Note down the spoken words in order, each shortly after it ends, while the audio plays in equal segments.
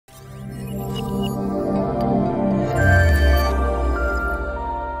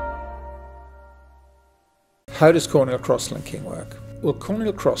How does corneal cross-linking work? Well,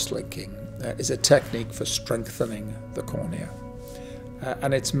 corneal cross-linking is a technique for strengthening the cornea,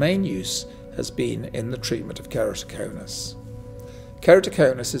 and its main use has been in the treatment of keratoconus.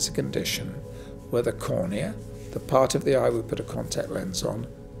 Keratoconus is a condition where the cornea, the part of the eye we put a contact lens on,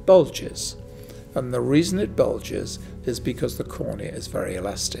 bulges. And the reason it bulges is because the cornea is very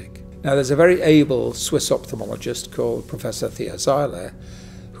elastic. Now, there's a very able Swiss ophthalmologist called Professor Theo Zeiler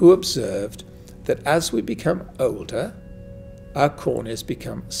who observed that as we become older, our corneas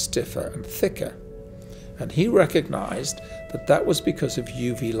become stiffer and thicker. And he recognized that that was because of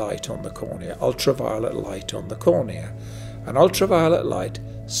UV light on the cornea, ultraviolet light on the cornea. And ultraviolet light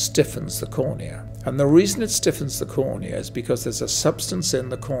stiffens the cornea. And the reason it stiffens the cornea is because there's a substance in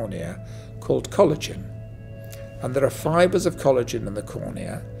the cornea called collagen. And there are fibers of collagen in the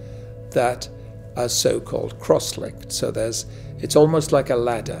cornea that are so-called cross-linked. So it's almost like a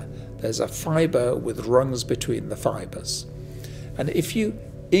ladder. There's a fiber with rungs between the fibers. And if you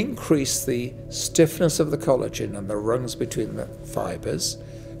increase the stiffness of the collagen and the rungs between the fibers,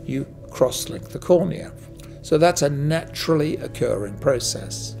 you cross-link the cornea. So that's a naturally occurring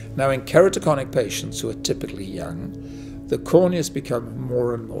process. Now, in keratoconic patients who are typically young, the corneas become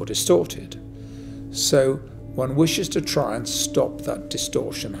more and more distorted. So one wishes to try and stop that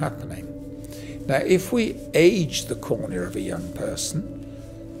distortion happening. Now, if we age the cornea of a young person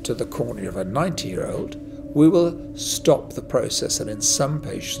to the cornea of a 90-year-old, we will stop the process and in some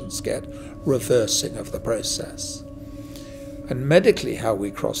patients get reversing of the process. And medically, how we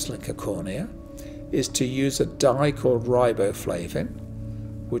cross-link a cornea is to use a dye called riboflavin,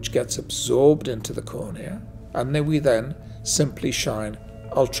 which gets absorbed into the cornea, and then we simply shine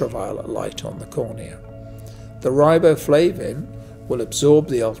ultraviolet light on the cornea. The riboflavin will absorb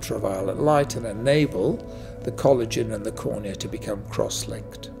the ultraviolet light and enable the collagen in the cornea to become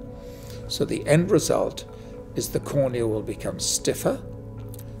cross-linked. So the end result is the cornea will become stiffer,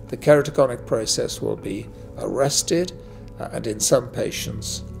 the keratoconic process will be arrested, and in some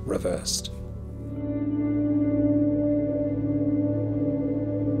patients reversed.